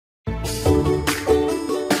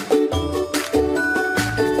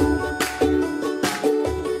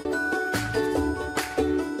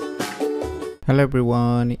Hello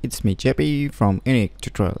everyone, it's me JP from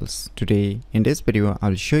UniqueTutorials. Today in this video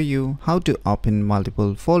I'll show you how to open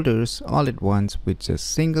multiple folders all at once with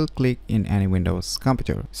just single click in any Windows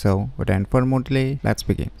computer. So without further more delay, let's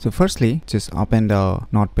begin. So firstly, just open the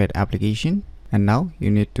Notepad application, and now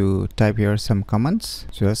you need to type here some commands.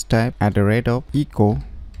 Just type @echo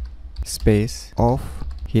space off,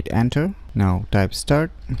 hit enter. Now type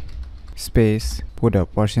start space, put a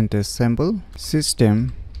percentage symbol,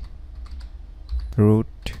 system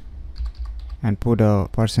root, and put a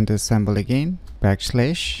percentage symbol again,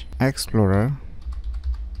 backslash explorer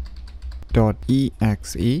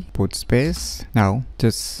 .exe, put space. Now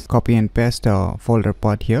just copy and paste the folder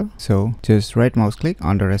path here. So just right mouse click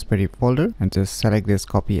on the respective folder and just select this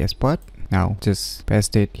copy as path. Now just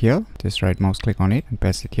paste it here, just right mouse click on it and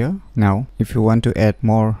paste it here. Now if you want to add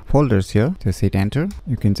more folders here, just hit enter.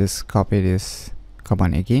 You can just copy this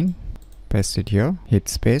command again, paste it here, hit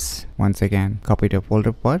space. Once again, copy the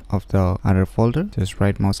folder path of the other folder, just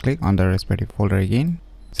right mouse click on the respective folder again,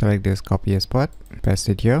 select this copy as path, paste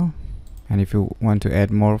it here. And if you want to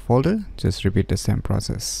add more folder, just repeat the same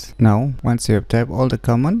process. Now once you have typed all the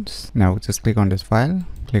commands, now just click on this file,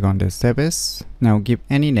 click on this save as. Now give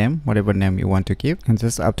any name, whatever name you want to give, and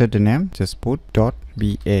just after the name just put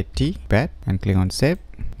 .bat and click on save.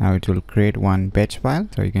 Now it will create one batch file,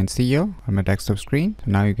 so you can see here on my desktop screen.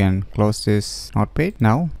 So now you can close this notepad.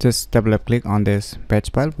 Now just double click on this batch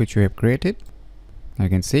file which you have created. Now you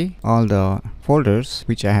can see all the folders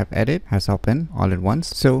which I have added has opened all at once.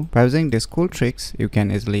 So by using these cool tricks, you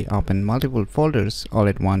can easily open multiple folders all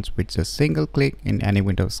at once with just single click in any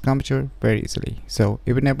Windows computer very easily. So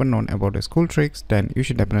if you never known about these cool tricks, then you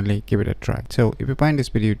should definitely give it a try. So if you find this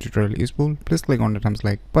video tutorial useful, please click on the thumbs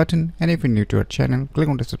like button, and if you're new to our channel, click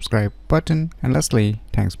on the subscribe button. And lastly,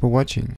 thanks for watching.